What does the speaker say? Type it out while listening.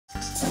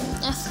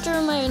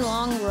After my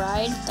long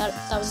ride, that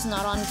was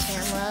not on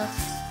camera.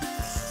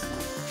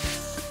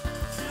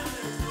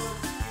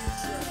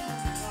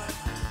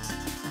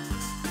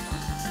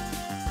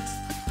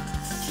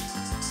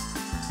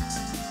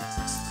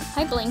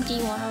 Hi Blink, do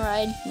you want to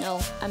ride?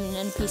 No, I'm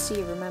an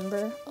NPC,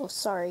 remember? Oh,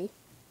 sorry.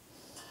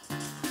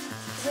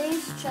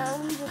 Today's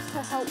challenge is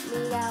to help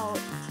me out.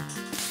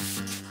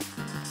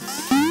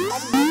 I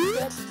moved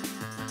it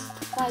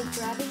by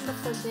grabbing the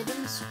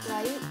forbidden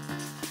Sprite.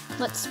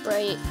 What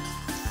Sprite?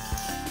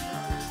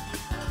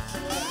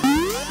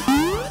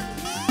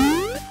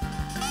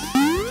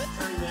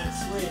 Turn that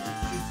switch, it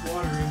shoots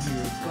water into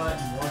your butt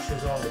and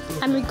washes all the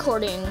poop I'm out.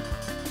 recording.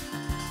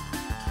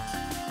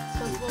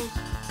 So close.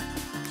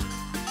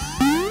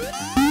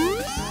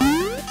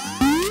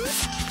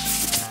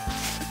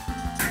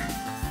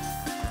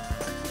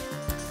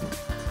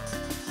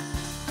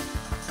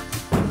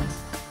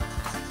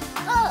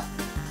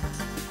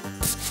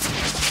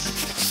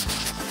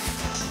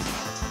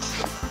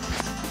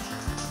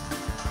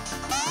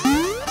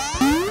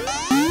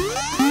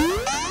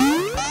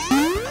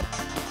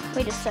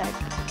 Wait a sec.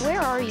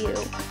 Where are you?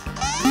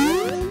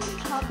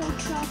 Taco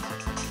truck.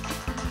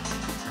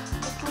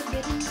 The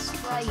forbidden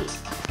Sprite.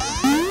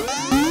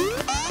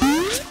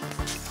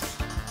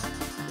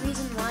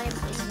 Reason why I'm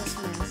in this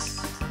mess.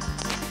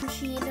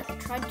 Machine, I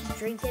tried to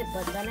drink it,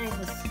 but then I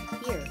was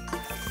here.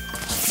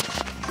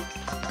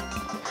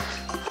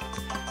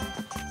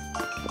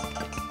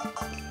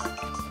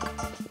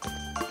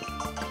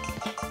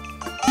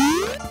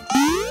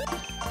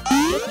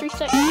 Just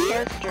reset your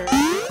character.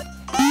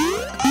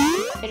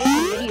 It is a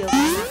video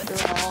game after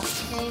all.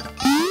 Okay.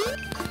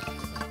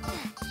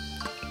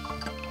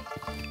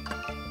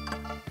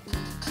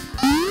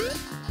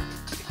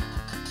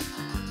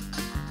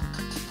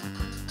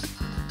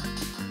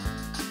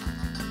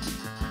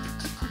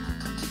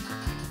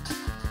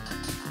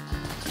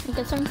 I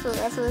guess I'm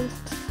forever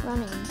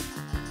running.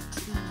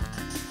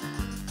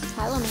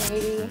 Hello,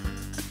 matey.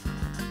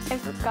 I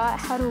forgot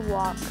how to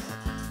walk.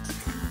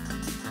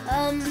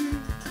 And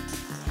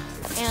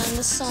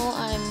so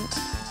I'm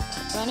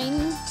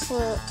running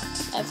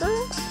forever?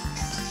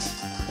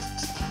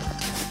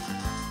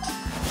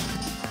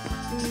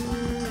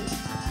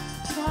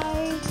 Try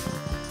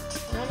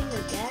running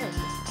again.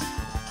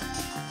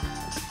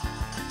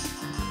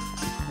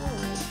 Oh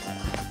my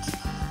god.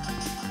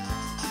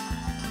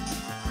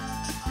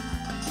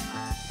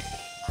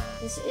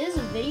 This is a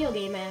video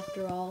game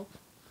after all.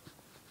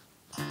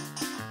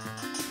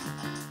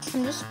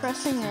 I'm just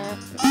pressing it.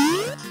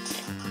 Try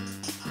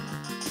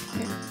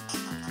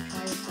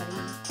resetting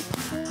the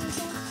character, I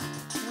guess.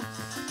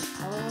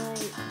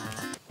 Alright.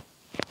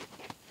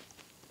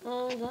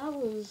 That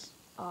was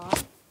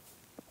odd.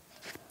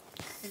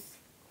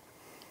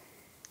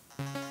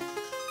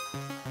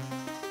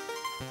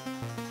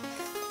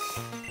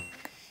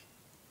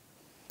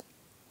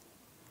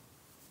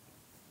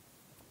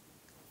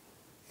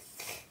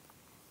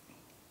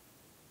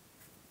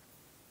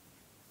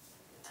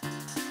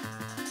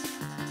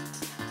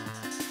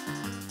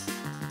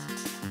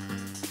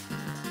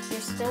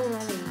 You're still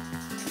running.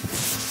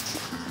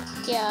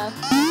 Yeah,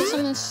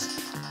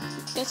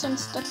 guess I'm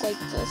stuck like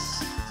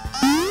this.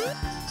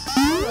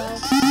 Oh well.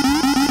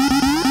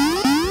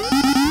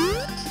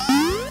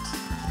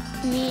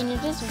 I mean,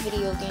 it is a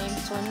video game,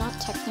 so I'm not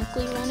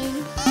technically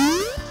running.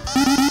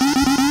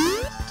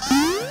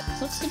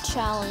 What's the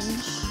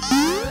challenge?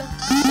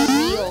 The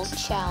real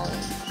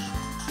challenge.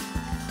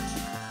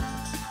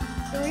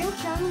 The real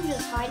challenge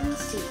is hide and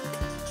seek.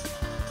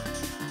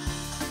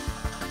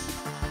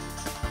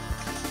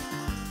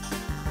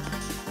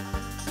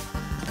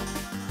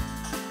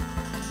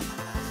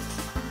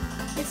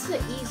 It's the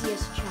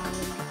easiest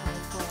challenge by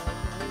far,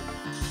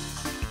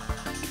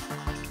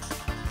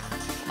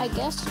 right? I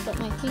guess, but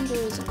my finger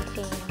is in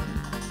pain.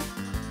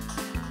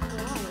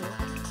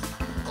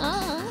 Why?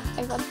 I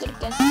rubbed it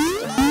against my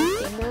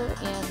finger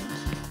and...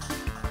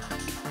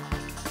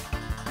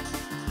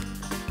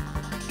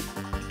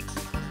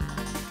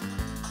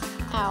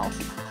 Ow.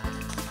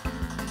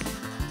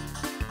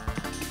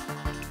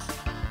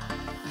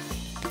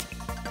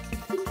 You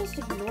can just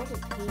ignore the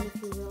pain if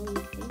you really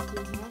think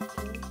you have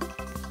to.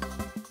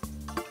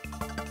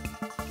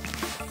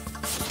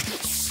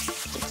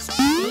 It's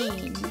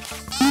pain.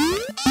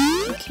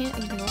 You can't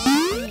ignore the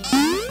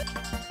pain.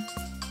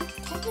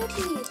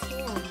 Technically you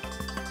can.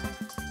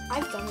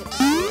 I've done it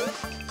before.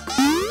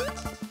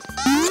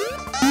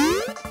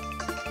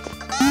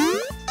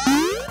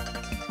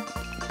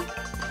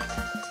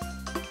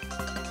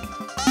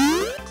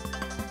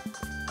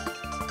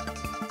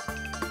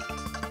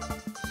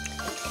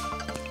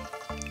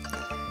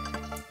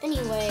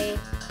 Anyway,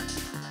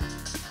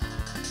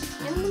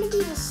 I'm gonna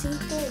be the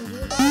seeker and you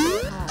guys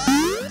will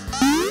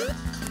hide.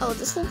 Oh,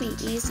 this will be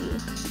easy.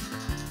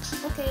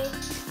 Okay.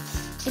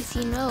 If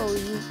you know,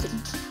 you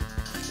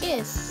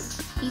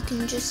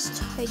can just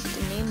hide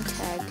the name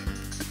tag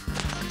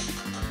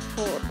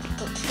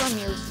from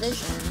your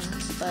vision,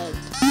 but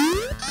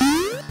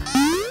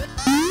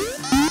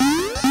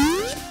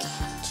you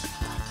can't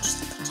just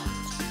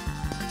pretend.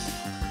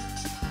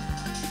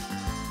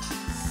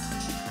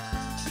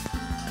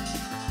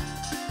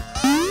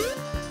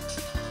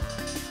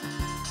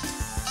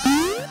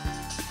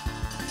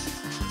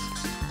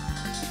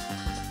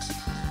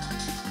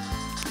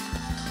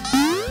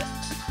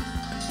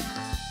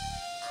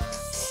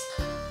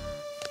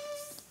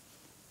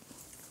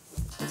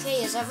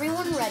 is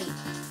everyone ready?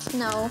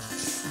 No.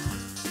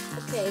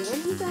 Okay,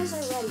 when you guys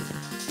are ready.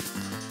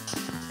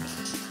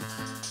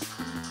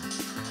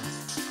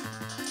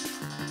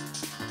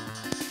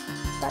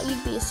 Thought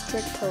you'd be a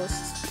strict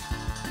host.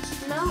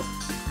 No,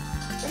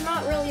 they're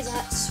not really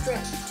that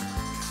strict.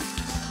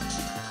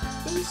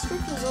 Being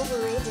strict is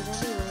overrated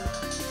anyway.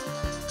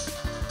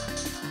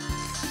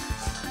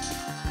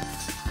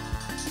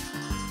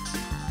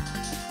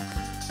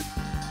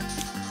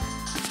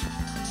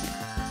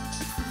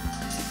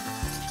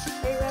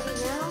 Are you ready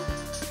now?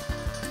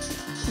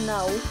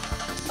 No.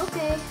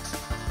 Okay.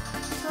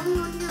 Tell me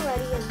when you're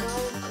ready and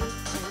I'll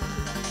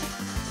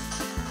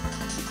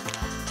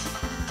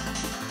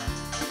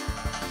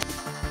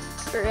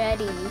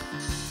Ready.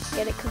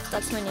 Get it? Because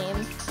that's my name.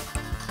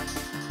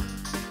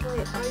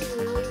 Wait, are you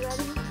really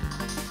ready?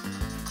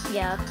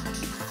 Yeah.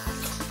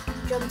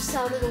 Jumps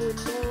out of the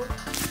window.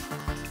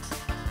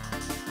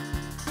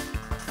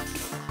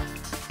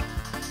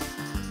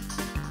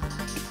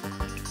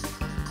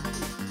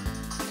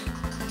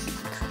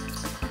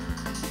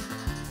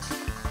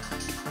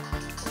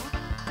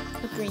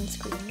 A green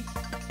screen.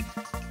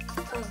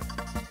 Oh.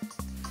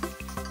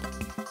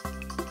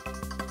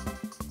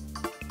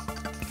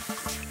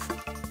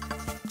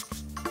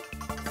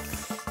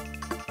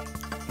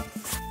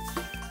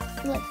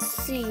 Let's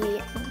see.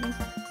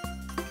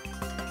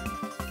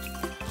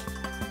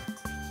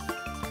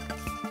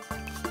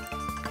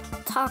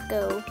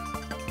 Taco.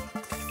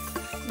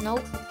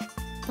 Nope.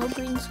 No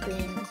green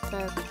screen. In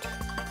fact,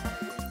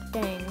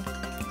 dang.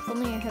 If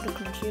only I had a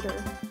computer.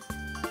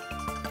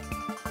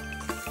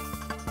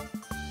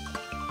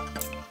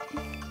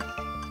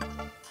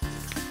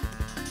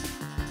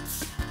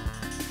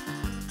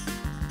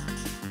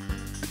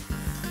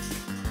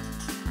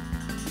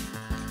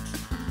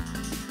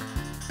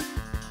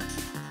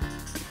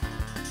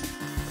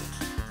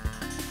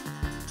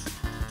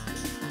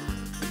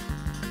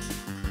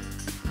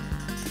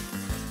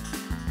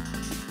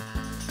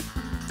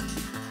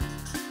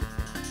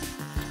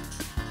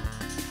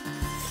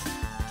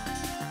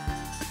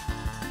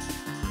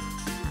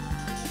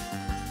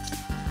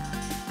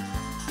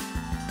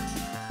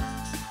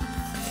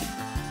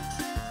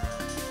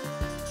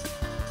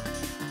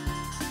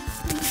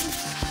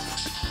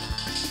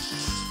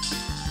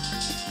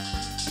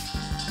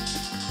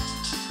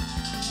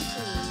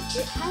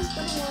 It has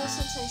been a while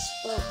since I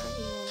spoke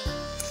anyway.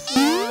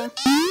 Yeah.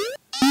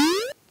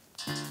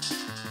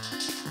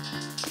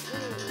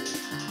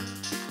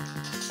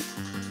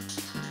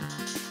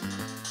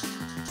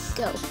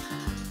 Go.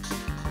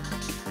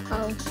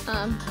 Oh,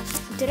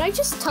 did I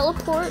just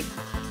teleport?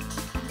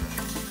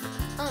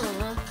 I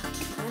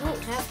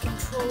don't have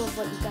control of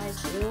what you guys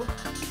do.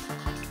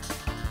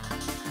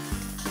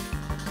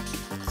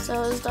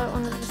 So is that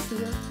one of the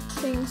few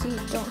things you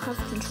don't have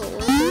control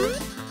over?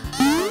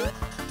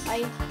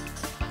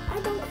 I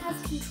don't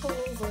have control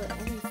over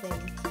anything.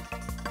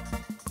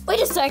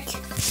 Wait a sec.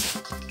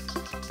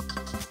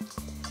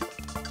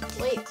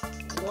 Wait,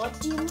 what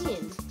do you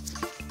mean?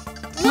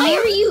 Why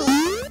are you? When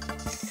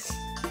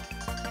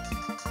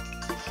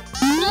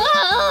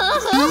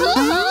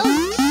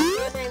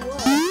I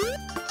what?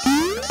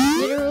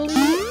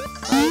 Literally,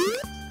 like,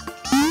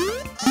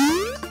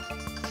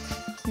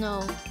 no.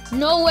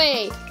 No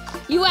way.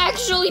 You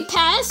actually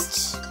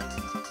passed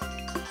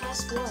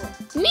Past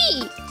what?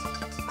 me.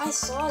 I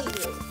saw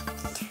you.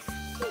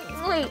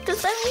 Wait,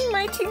 does that mean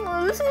my team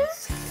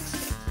loses?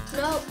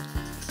 No.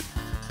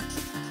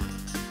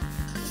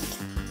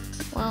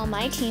 Well,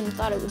 my team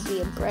thought it would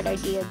be a bright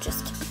idea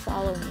just to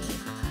follow me.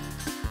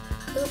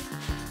 Oop.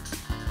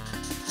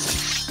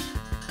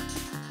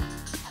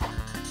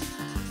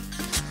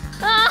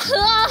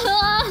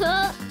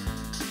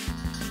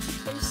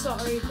 I'm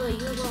sorry, but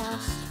you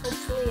lost.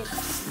 Hopefully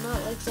it's not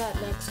like that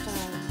next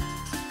time.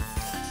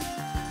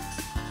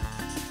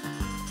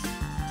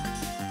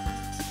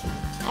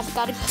 I've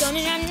got a gun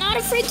and I'm not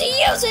afraid to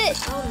use it!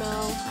 Oh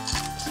no.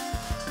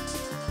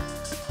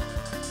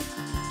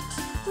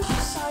 Who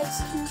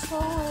decides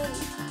controlling?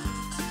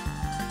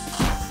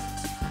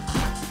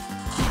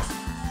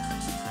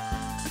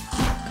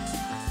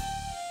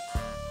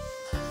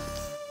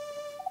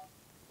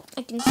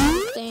 I can see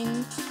the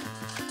thing.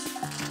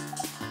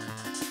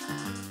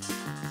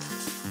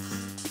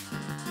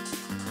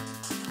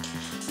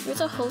 You're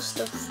the host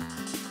of bfhh.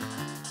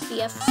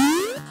 bfhh.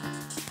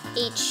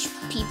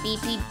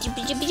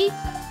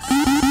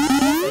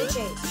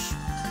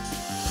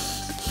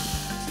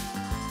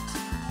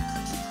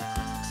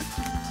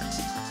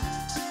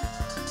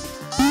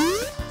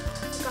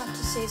 Forgot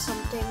to say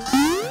something.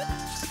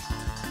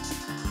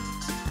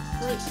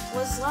 Wait,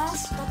 was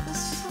last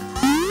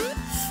episode?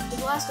 Did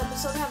last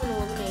episode have an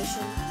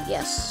elimination?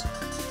 Yes.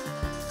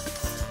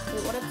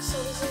 Wait, what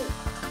episode is it?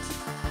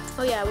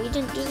 Oh yeah, we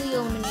didn't do the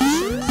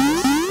elimination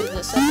for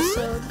this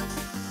episode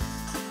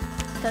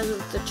because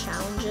of the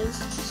challenges,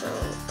 so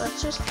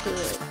let's just do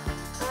it.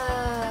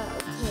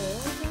 Okay.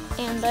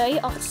 And I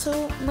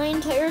also, my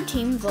entire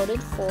team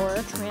voted for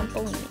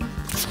trampoline.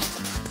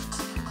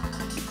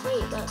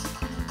 Wait, but...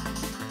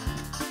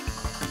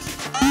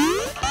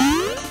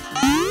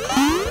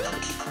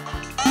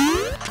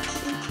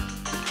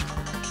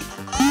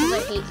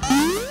 because I hate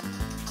him.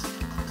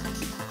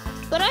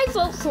 But I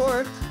vote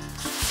for...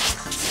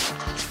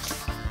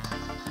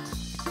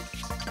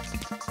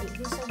 Wait,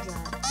 who said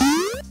that?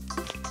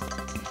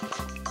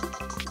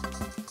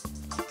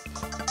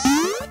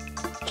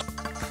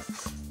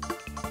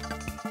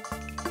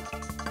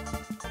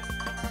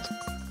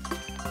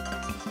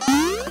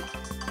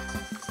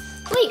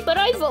 Wait, but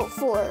I vote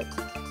for...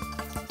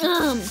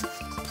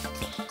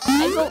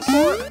 I vote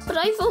for... But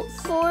I vote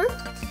for...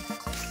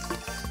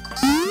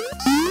 I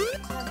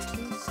have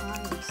two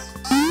sides.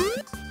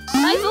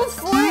 I vote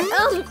for...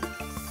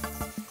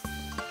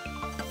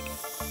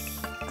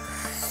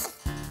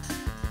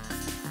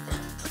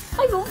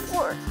 I vote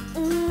for...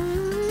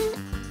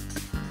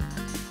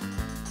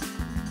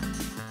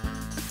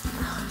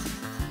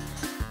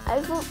 I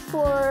vote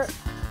for...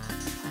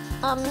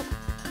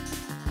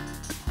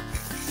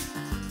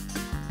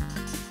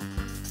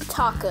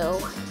 Taco.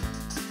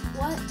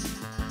 What?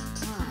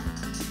 Why?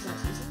 That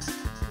isn't...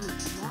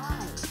 Why?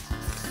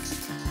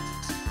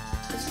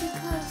 It's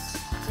because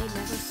they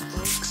never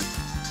spoke.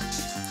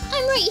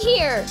 I'm right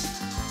here!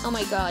 Oh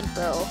my god,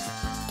 bro.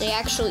 They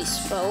actually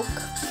spoke.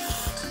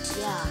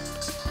 Yeah.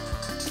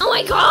 Oh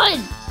my god!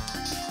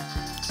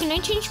 Can I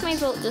change my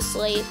vote this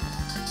late?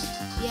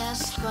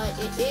 Yes, but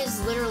it is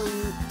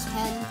literally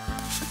 10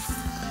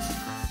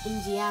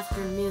 in the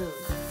afternoon.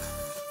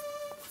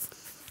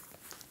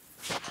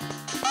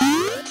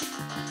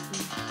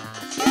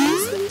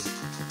 Seriously?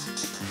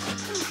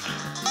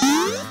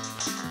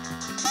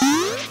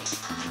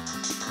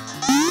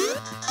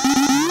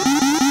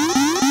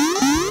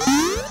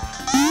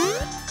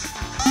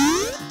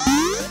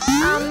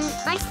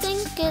 I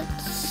think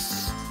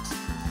it's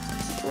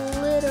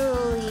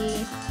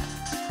literally...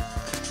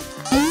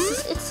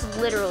 It's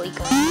literally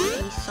going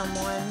to be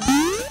someone.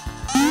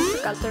 I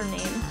forgot their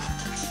name.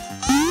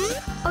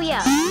 Oh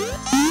yeah.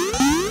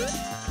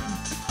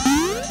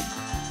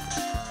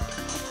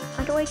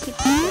 How do I keep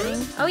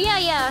forgetting? Oh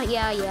yeah.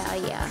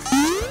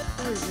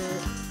 Who is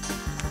it?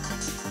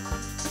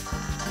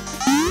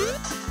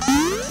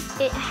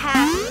 It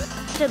has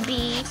to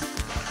be...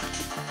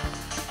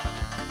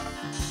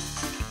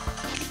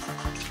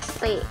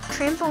 Wait,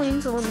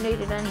 trampoline's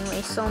eliminated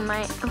anyway, so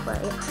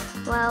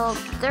well,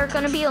 they're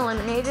gonna be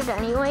eliminated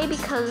anyway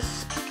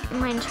because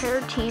my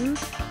entire team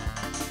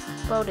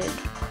voted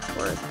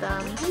for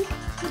them.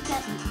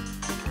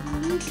 We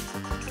need to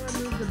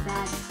remove the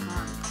bad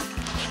song.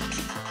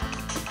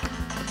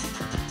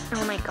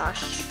 Oh my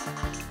gosh.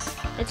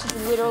 It's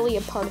literally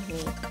a part of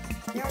me.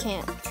 You There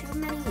can't. are too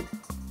many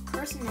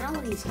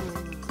personalities going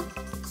on.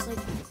 It's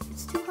like,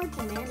 it's too hard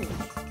to manage.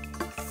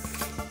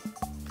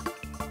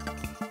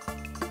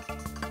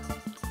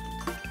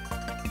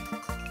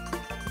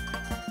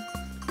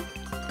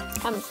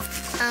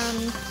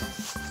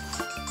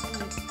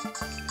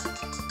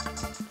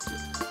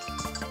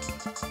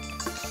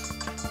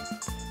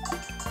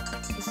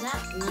 Is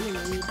that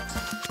lemonade?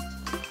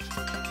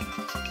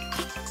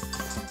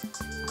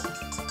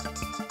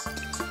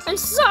 I'm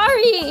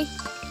sorry!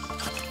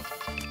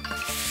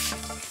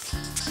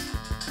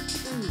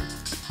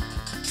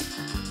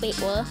 Wait,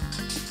 what?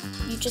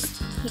 He just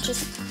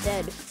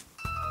dead.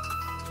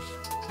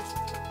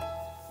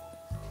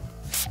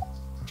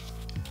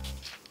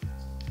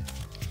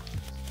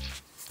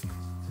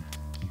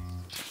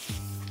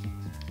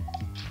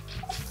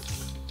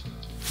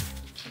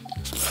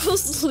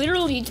 Bro's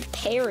literally a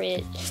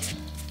parrot.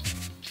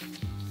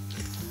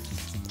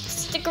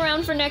 Stick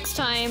around for next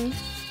time.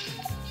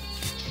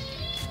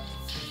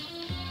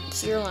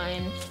 It's your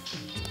line.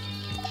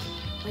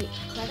 Wait,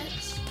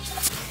 credits?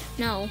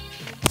 No.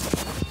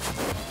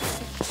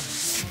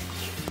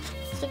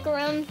 Stick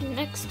around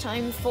next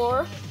time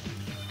for...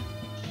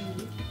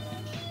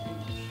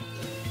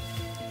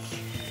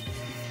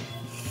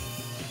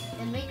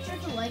 And make sure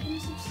to like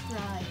and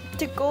subscribe.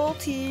 To Goal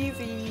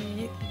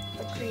TV,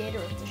 the creator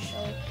of the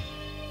show.